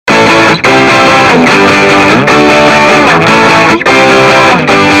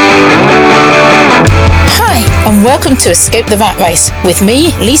Welcome to Escape the Rat Race with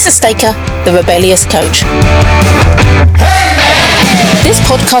me, Lisa Staker, the Rebellious Coach. This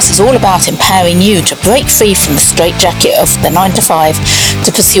podcast is all about empowering you to break free from the straitjacket of the 9 to 5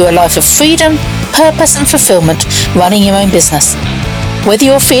 to pursue a life of freedom, purpose and fulfillment running your own business. Whether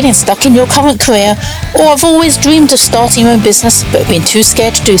you're feeling stuck in your current career or have always dreamed of starting your own business but been too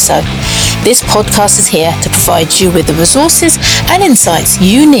scared to do so, this podcast is here to provide you with the resources and insights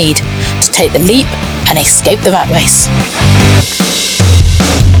you need to take the leap and escape the rat race.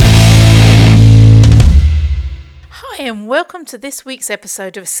 Hi and welcome to this week's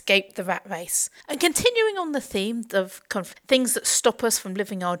episode of Escape the Rat Race. And continuing on the theme of things that stop us from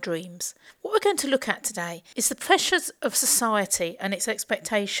living our dreams, what we're going to look at today is the pressures of society and its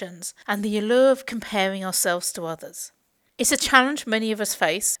expectations and the allure of comparing ourselves to others. It's a challenge many of us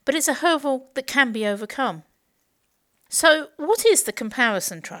face, but it's a hurdle that can be overcome. So what is the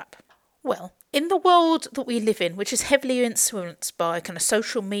comparison trap? Well, in the world that we live in, which is heavily influenced by kind of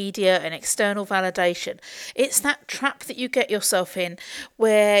social media and external validation, it's that trap that you get yourself in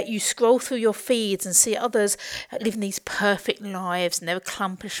where you scroll through your feeds and see others living these perfect lives and their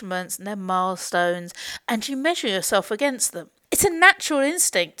accomplishments and their milestones, and you measure yourself against them. It's a natural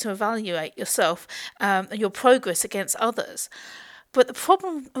instinct to evaluate yourself and your progress against others. But the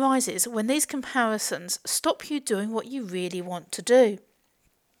problem arises when these comparisons stop you doing what you really want to do.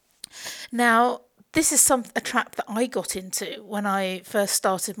 Now, this is a trap that I got into when I first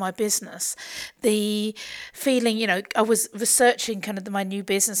started my business. The feeling, I was researching kind of my new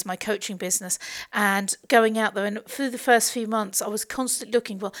business, my coaching business, and going out there. And through the first few months, I was constantly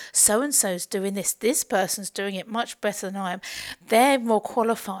looking, well, so-and-so's doing this person's doing it much better than I am. They're more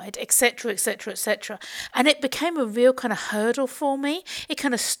qualified, etc., etc., etc. And it became a real kind of hurdle for me. It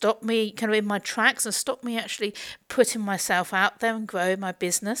kind of stopped me kind of in my tracks and stopped me actually putting myself out there and growing my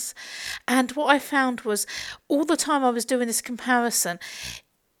business. And what I found was all the time I was doing this comparison,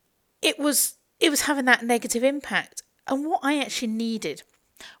 it was having that negative impact. And what I actually needed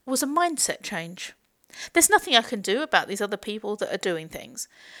was a mindset change. There's nothing I can do about these other people that are doing things,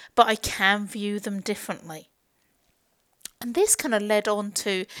 but I can view them differently. And this kind of led on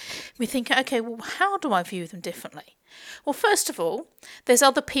to me thinking, okay, well, how do I view them differently? Well, first of all, there's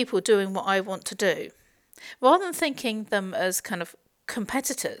other people doing what I want to do. Rather than thinking them as kind of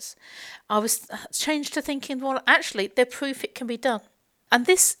competitors, I was changed to thinking, well, actually, they're proof it can be done. And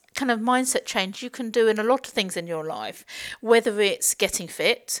this kind of mindset change you can do in a lot of things in your life, whether it's getting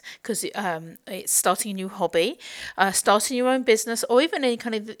fit, because it's starting a new hobby, starting your own business, or even any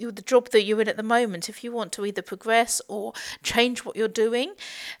kind of the job that you're in at the moment. If you want to either progress or change what you're doing,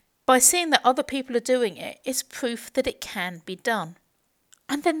 by seeing that other people are doing it, it's proof that it can be done.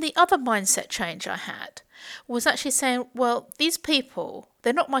 And then the other mindset change I had was actually saying, well, these people,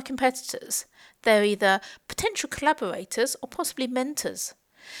 they're not my competitors. They're either potential collaborators or possibly mentors.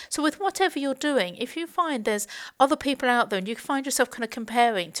 So with whatever you're doing, if you find there's other people out there and you find yourself kind of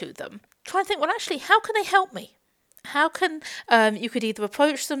comparing to them, try and think, well, actually, how can they help me? How can you could either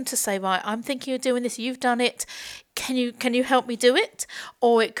approach them to say, right, I'm thinking of doing this, you've done it, can you help me do it?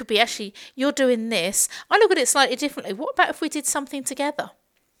 Or it could be, actually, you're doing this, I look at it slightly differently. What about if we did something together?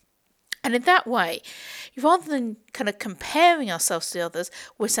 And in that way, rather than kind of comparing ourselves to the others,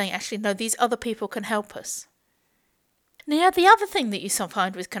 we're saying, actually, no, these other people can help us. Now, the other thing that you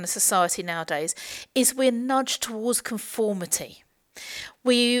find with kind of society nowadays is we're nudged towards conformity.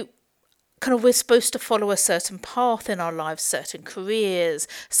 We're supposed to follow a certain path in our lives, certain careers,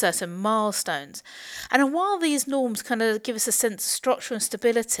 certain milestones. And while these norms kind of give us a sense of structure and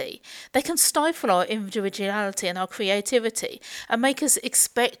stability, they can stifle our individuality and our creativity and make us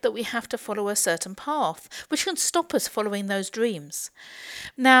expect that we have to follow a certain path, which can stop us following those dreams.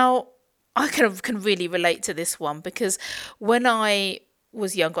 Now, I can really relate to this one because when I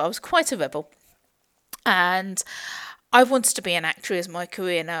was younger, I was quite a rebel. And I wanted to be an actor as my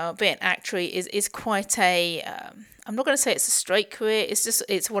career. Now, being an actor is quite a, I'm not going to say it's a straight career,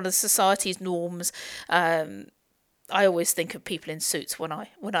 it's one of society's norms. I always think of people in suits when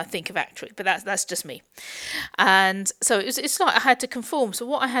I think of acting, but that's just me. And so it's like I had to conform. So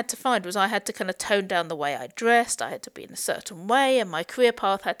what I had to find was I had to kind of tone down the way I dressed, I had to be in a certain way, and my career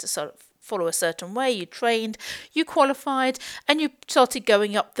path had to sort of follow a certain way. You trained, you qualified, and you started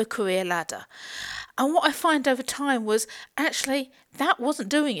going up the career ladder. And what I find over time was actually that wasn't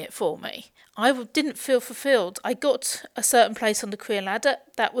doing it for me. I didn't feel fulfilled. I got a certain place on the career ladder.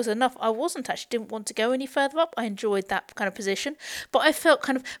 That was enough. I didn't want to go any further up. I enjoyed that kind of position, but I felt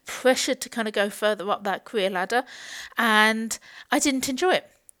kind of pressured to kind of go further up that career ladder, and I didn't enjoy it.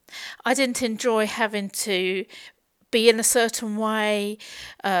 I didn't enjoy having to be in a certain way,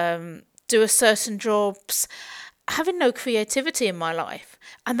 do a certain jobs. having no creativity in my life.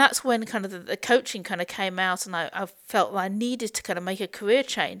 And that's when kind of the coaching kind of came out, and I felt I needed to kind of make a career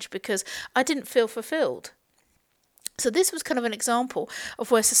change because I didn't feel fulfilled. So this was kind of an example of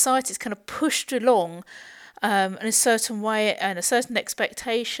where society's kind of pushed along in a certain way and a certain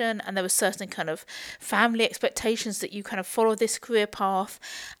expectation, and there were certain kind of family expectations that you kind of follow this career path,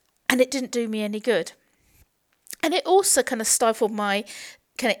 and it didn't do me any good. And it also kind of stifled my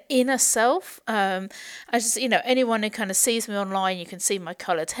kind of inner self. I just, anyone who kind of sees me online, you can see my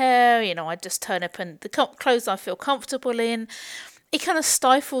coloured hair, I just turn up in the clothes I feel comfortable in. It kind of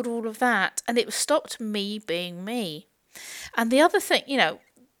stifled all of that, and it stopped me being me. And the other thing,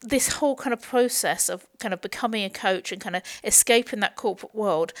 this whole kind of process of kind of becoming a coach and kind of escaping that corporate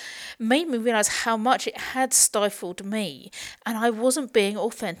world made me realise how much it had stifled me, and I wasn't being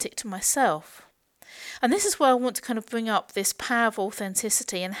authentic to myself. And this is where I want to kind of bring up this power of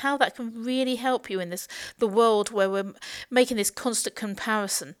authenticity and how that can really help you in the world where we're making this constant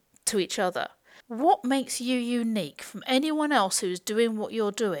comparison to each other. What makes you unique from anyone else who's doing what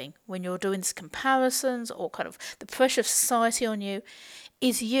you're doing when you're doing these comparisons or kind of the pressure of society on you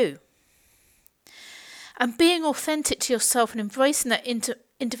is you. And being authentic to yourself and embracing that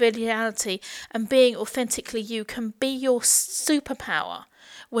individuality and being authentically you can be your superpower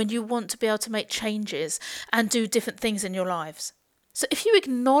when you want to be able to make changes and do different things in your lives. So if you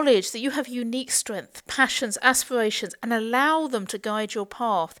acknowledge that you have unique strength, passions, aspirations, and allow them to guide your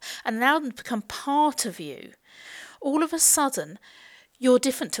path and allow them to become part of you, all of a sudden you're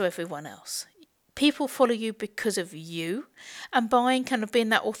different to everyone else. People follow you because of you, and by kind of being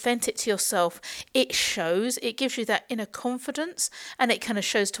that authentic to yourself, it shows, it gives you that inner confidence, and it kind of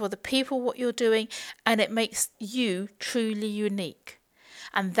shows to other people what you're doing, and it makes you truly unique.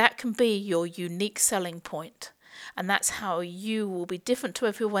 And that can be your unique selling point. And that's how you will be different to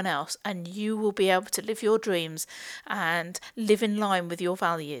everyone else, and you will be able to live your dreams and live in line with your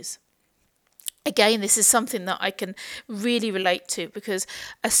values. Again, this is something that I can really relate to, because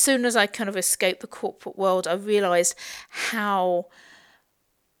as soon as I kind of escaped the corporate world, I realised how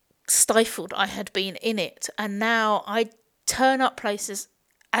stifled I had been in it. And now I turn up places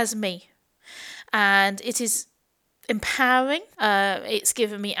as me. And it is empowering. It's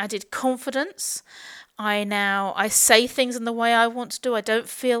given me added confidence. I say things in the way I want to do. I don't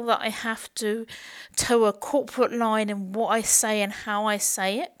feel that I have to toe a corporate line in what I say and how I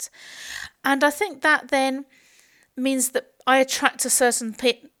say it. And I think that then means that I attract a certain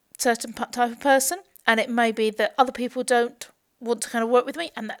type of person, and it may be that other people don't want to kind of work with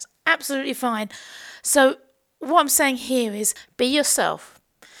me, and that's absolutely fine. So what I'm saying here is be yourself,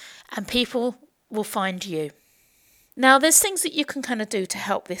 and people will find you. Now, there's things that you can kind of do to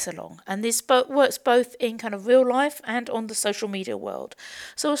help this along, and this works both in kind of real life and on the social media world.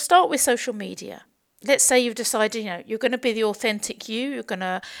 So we'll start with social media. Let's say you've decided, you're going to be the authentic you, you're going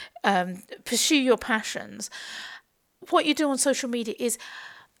to pursue your passions. What you do on social media is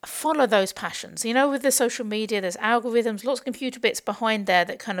follow those passions. With the social media, there's algorithms, lots of computer bits behind there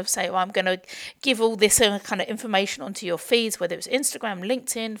that kind of say, I'm going to give all this kind of information onto your feeds, whether it's Instagram,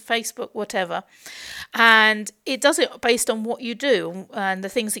 LinkedIn, Facebook, whatever. And it does it based on what you do and the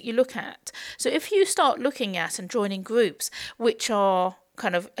things that you look at. So if you start looking at and joining groups which are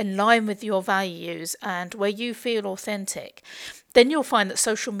kind of in line with your values and where you feel authentic, then you'll find that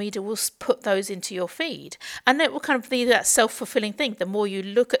social media will put those into your feed, and it will kind of be that self-fulfilling thing. The more you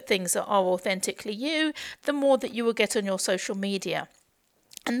look at things that are authentically you, the more that you will get on your social media,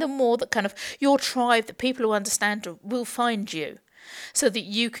 and the more that kind of your tribe, the people who understand, will find you, so that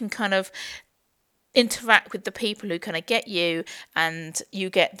you can kind of interact with the people who kind of get you and you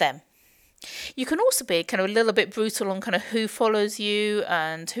get them. You can also be kind of a little bit brutal on kind of who follows you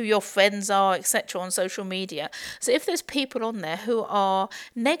and who your friends are, etc. on social media. So if there's people on there who are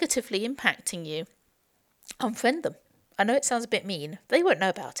negatively impacting you, unfriend them. I know it sounds a bit mean. They won't know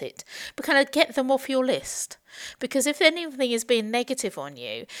about it. But kind of get them off your list. Because if anything is being negative on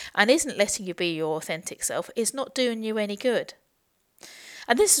you and isn't letting you be your authentic self, it's not doing you any good.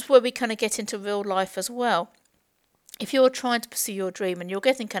 And this is where we kind of get into real life as well. If you're trying to pursue your dream and you're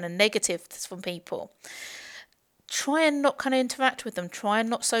getting kind of negatives from people, try and not kind of interact with them. Try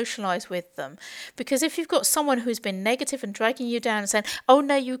and not socialise with them. Because if you've got someone who's been negative and dragging you down and saying, oh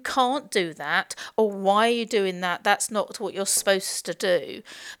no, you can't do that, or why are you doing that? That's not what you're supposed to do.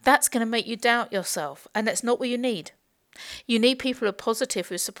 That's going to make you doubt yourself. And that's not what you need. You need people who are positive,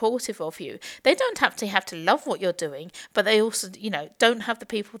 who are supportive of you. They don't have to love what you're doing, but they also, don't have the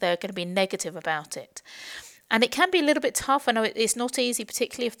people that are going to be negative about it. And it can be a little bit tough. I know it's not easy,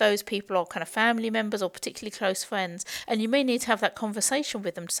 particularly if those people are kind of family members or particularly close friends. And you may need to have that conversation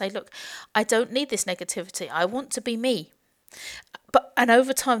with them to say, look, I don't need this negativity. I want to be me. And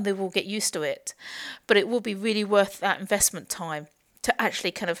over time, they will get used to it. But it will be really worth that investment time to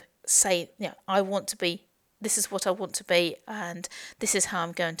actually kind of say, I want to be, this is what I want to be, and this is how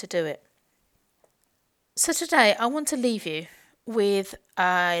I'm going to do it. So today, I want to leave you with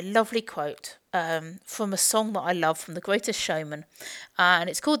a lovely quote from a song that I love from The Greatest Showman. And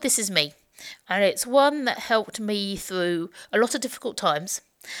it's called This Is Me. And it's one that helped me through a lot of difficult times.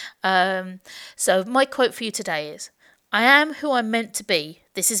 So my quote for you today is, I am who I'm meant to be.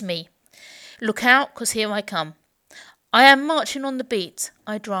 This is me. Look out, 'cause here I come. I am marching on the beat.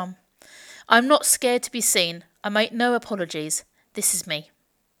 I drum. I'm not scared to be seen. I make no apologies. This is me.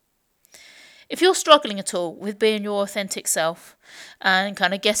 If you're struggling at all with being your authentic self and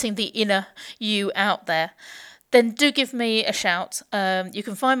kind of getting the inner you out there, then do give me a shout. You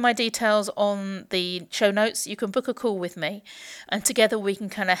can find my details on the show notes. You can book a call with me, and together we can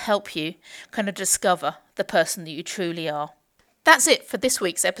kind of help you kind of discover the person that you truly are. That's it for this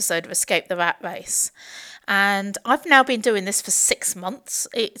week's episode of Escape the Rat Race. And I've now been doing this for 6 months.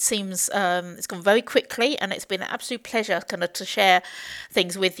 It seems it's gone very quickly, and it's been an absolute pleasure kind of to share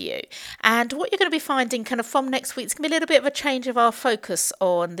things with you. And what you're going to be finding kind of from next week is going to be a little bit of a change of our focus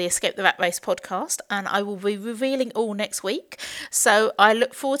on the Escape the Rat Race podcast, and I will be revealing all next week. So I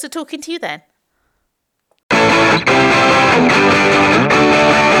look forward to talking to you then.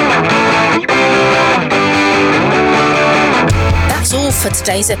 That's all for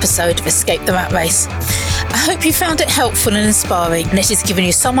today's episode of Escape the Rat Race. I hope you found it helpful and inspiring, and it has given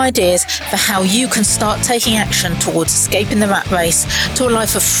you some ideas for how you can start taking action towards escaping the rat race to a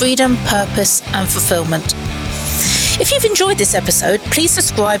life of freedom, purpose and fulfillment. If you've enjoyed this episode, please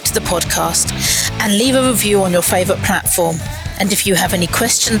subscribe to the podcast and leave a review on your favourite platform. And if you have any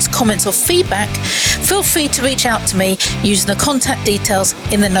questions, comments or feedback, feel free to reach out to me using the contact details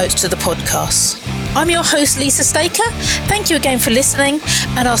in the notes to the podcast. I'm your host, Lisa Staker. Thank you again for listening,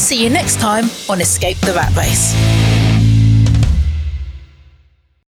 and I'll see you next time on Escape the Rat Race.